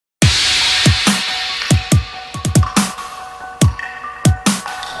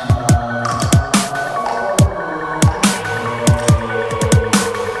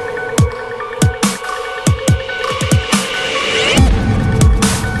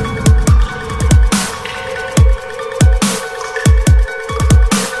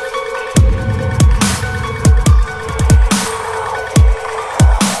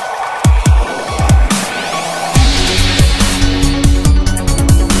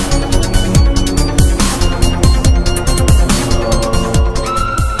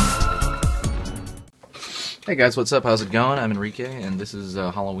Hey guys, what's up? How's it going? I'm Enrique, and this is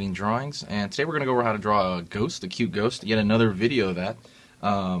Halloween Drawings. And today we're going to go over how to draw a ghost, a cute ghost. Yet another video of that.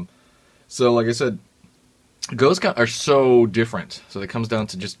 So, like I said, ghosts are so different. So it comes down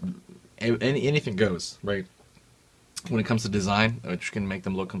to just anything goes, right? When it comes to design, which can make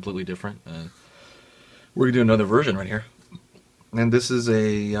them look completely different. We're going to do another version right here. And this is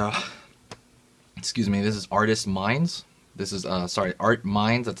a, excuse me, this is Artist Minds. This is, Art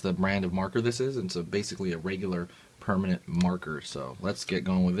Minds. That's the brand of marker this is. And so basically a regular permanent marker. So let's get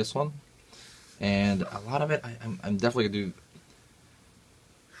going with this one. And a lot of it, I'm definitely going to do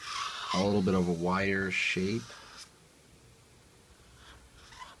a little bit of a wider shape.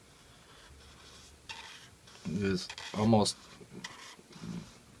 This almost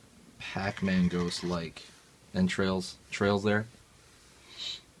Pac-Man ghost-like. And trails there.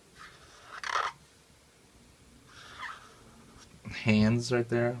 Hands right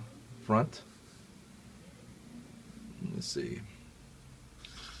there, front. Let's see.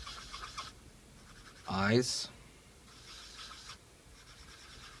 Eyes.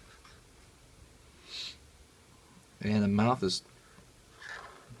 And the mouth is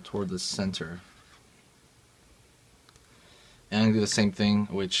toward the center. And I'm going to do the same thing,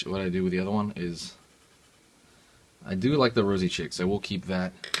 which what I do with the other one is I do like the rosy cheeks. I will keep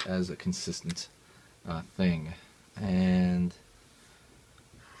that as a consistent thing. And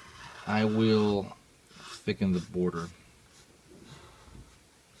I will thicken the border.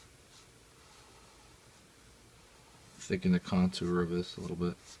 Thicken the contour of this a little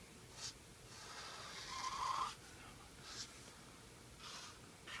bit.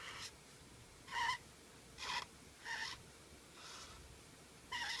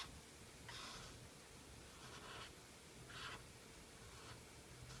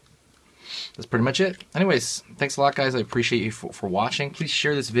 That's pretty much it. Anyways, thanks a lot, guys. I appreciate you for watching. Please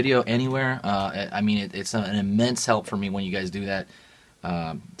share this video anywhere. I mean, it's an immense help for me when you guys do that.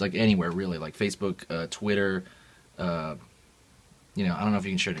 Like anywhere, really, like Facebook, Twitter. You know, I don't know if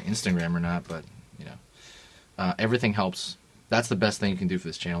you can share to Instagram or not, but you know, everything helps. That's the best thing you can do for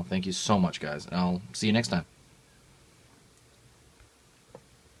this channel. Thank you so much, guys. And I'll see you next time.